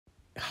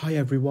Hi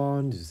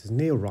everyone, this is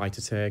Neel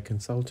Raithatha,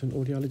 consultant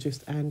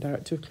audiologist and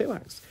director of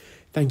ClearWax.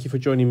 Thank you for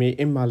joining me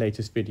in my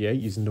latest video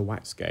using the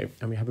WAXscope,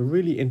 and we have a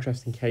really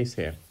interesting case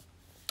here.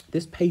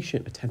 This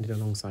patient attended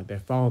alongside their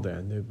father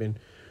and they've been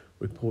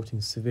reporting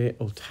severe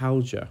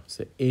otalgia,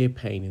 so ear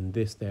pain in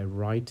their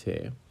right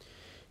ear.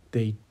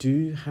 They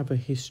do have a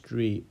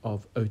history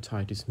of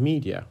otitis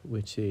media,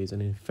 which is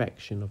an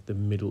infection of the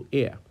middle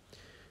ear.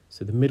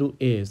 So the middle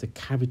ear is the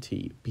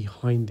cavity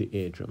behind the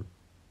eardrum.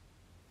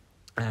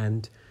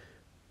 And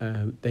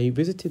they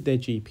visited their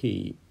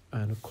GP,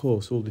 and of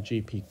course all the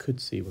GP could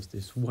see was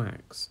this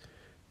wax.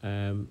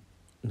 Now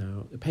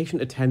the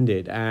patient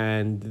attended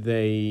and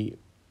they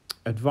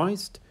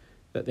advised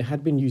that they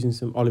had been using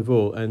some olive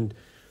oil, and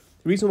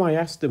the reason why I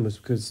asked them was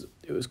because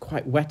it was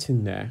quite wet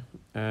in there.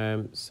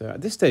 So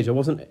at this stage I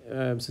wasn't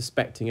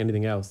suspecting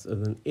anything else other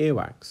than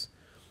earwax.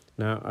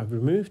 Now I've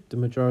removed the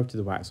majority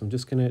of the wax. I'm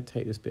just going to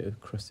take this bit of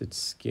crusted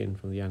skin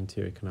from the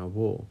anterior canal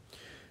wall.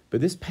 But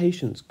this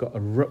patient's got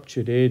a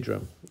ruptured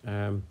eardrum,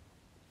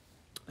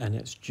 and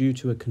it's due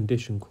to a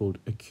condition called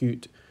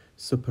acute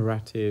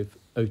suppurative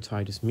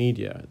otitis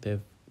media.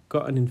 They've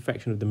got an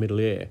infection of the middle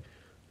ear,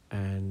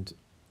 and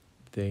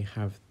they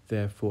have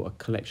therefore a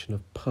collection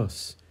of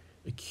pus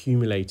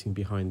accumulating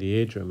behind the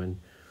eardrum, and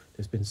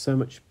there's been so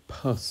much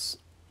pus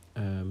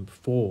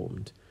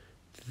formed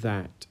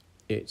that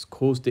it's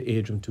caused the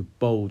eardrum to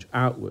bulge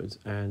outwards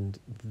and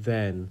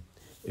then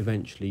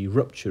eventually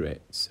rupture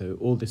it. So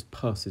all this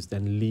pus is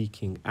then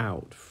leaking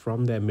out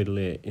from their middle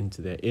ear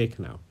into their ear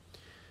canal.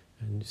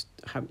 And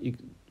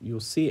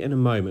you'll see it in a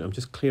moment. I'm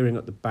just clearing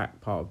up the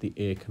back part of the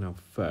ear canal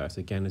first.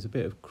 Again, there's a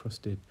bit of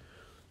crusted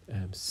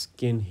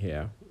skin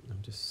here.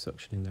 I'm just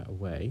suctioning that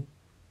away.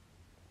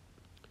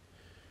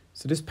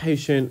 So this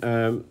patient,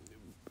 I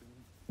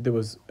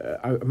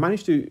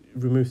managed to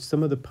remove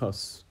some of the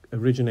pus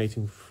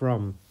originating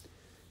from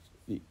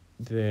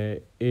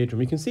the eardrum.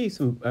 You can see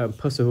some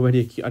pus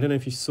already. I don't know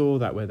if you saw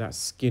that where that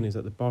skin is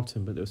at the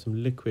bottom, but there was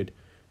some liquid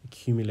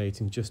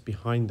accumulating just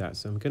behind that.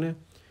 So I'm going to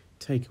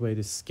take away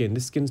this skin.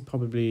 This skin's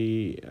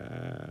probably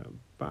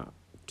about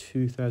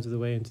 2/3 of the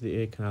way into the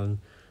ear canal, and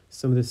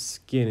some of the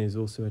skin is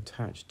also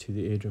attached to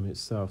the eardrum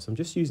itself. So I'm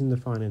just using the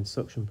fine end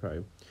suction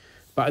probe.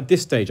 But at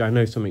this stage, I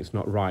know something's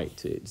not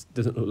right. It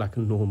doesn't look like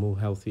a normal,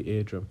 healthy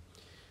eardrum.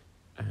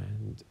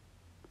 And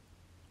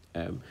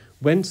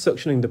when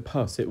suctioning the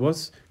pus, it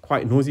was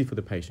quite noisy for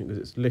the patient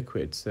because it's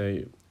liquid.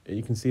 So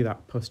you can see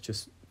that pus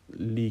just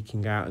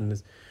leaking out,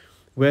 and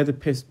where the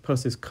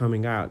pus is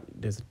coming out,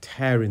 there's a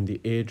tear in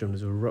the eardrum,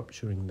 there's a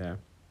rupturing there.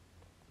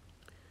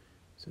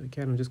 So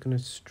again, I'm just going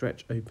to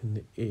stretch open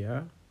the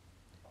ear,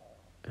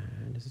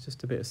 and there's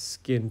just a bit of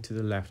skin to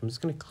the left. I'm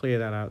just going to clear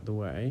that out of the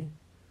way.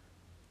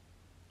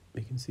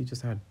 You can see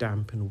just how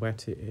damp and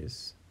wet it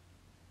is.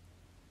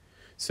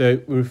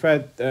 So we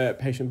referred the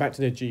patient back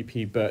to their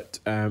GP, but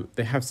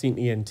they have seen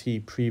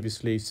ENT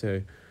previously,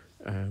 so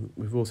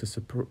we've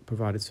also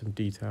provided some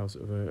details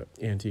of an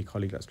ENT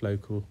colleague that's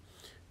local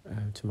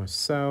to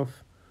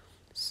myself.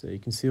 So you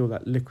can see all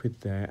that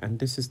liquid there, and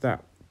this is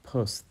that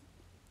pus.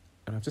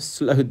 And I've just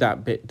slowed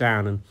that bit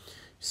down, and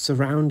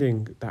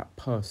surrounding that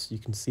pus, you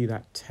can see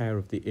that tear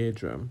of the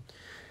eardrum.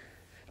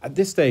 At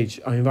this stage,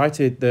 I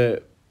invited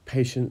the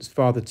patient's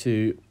father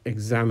to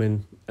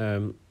examine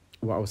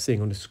what I was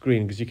seeing on the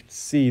screen, because you can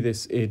see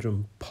this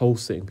eardrum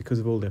pulsing because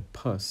of all the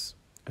pus,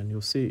 and you'll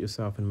see it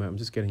yourself in a moment. I'm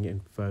just getting it in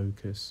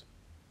focus,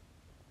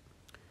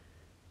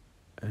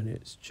 and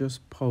it's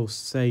just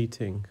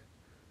pulsating.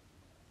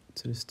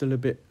 So there's still a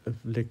bit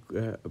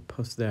of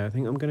pus there. I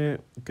think I'm going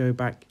to go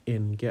back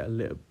in, get a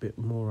little bit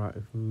more out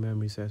if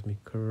memory serves me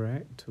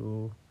correct,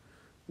 or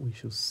we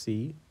shall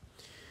see.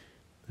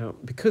 Now,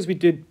 because we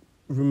did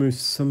remove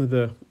some of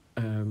the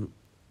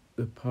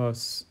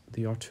pus,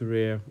 the outer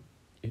ear,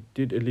 it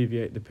did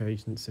alleviate the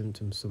patient's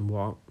symptoms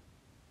somewhat.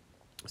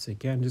 So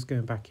again, just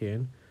going back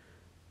in,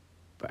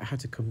 but I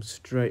had to come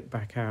straight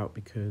back out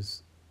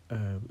because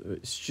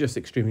it's just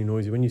extremely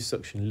noisy. When you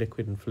suction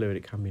liquid and fluid,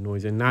 it can be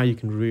noisy. And now you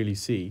can really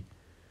see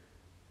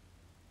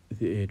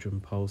the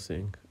eardrum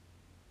pulsing.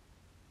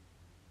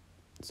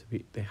 So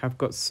they have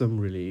got some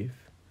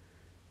relief.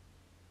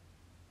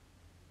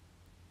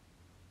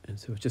 And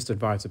so we've just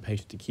advised the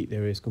patient to keep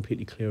their ears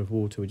completely clear of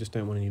water. We just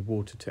don't want any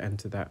water to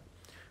enter that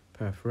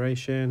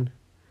perforation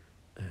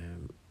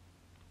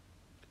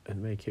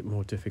and make it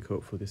more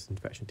difficult for this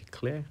infection to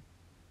clear.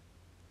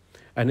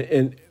 And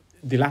in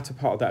the latter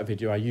part of that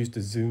video, I used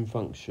the zoom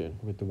function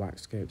with the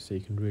WAXscope so you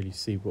can really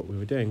see what we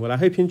were doing. Well, I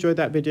hope you enjoyed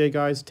that video,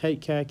 guys.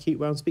 Take care, keep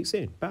well, and speak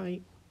soon.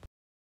 Bye.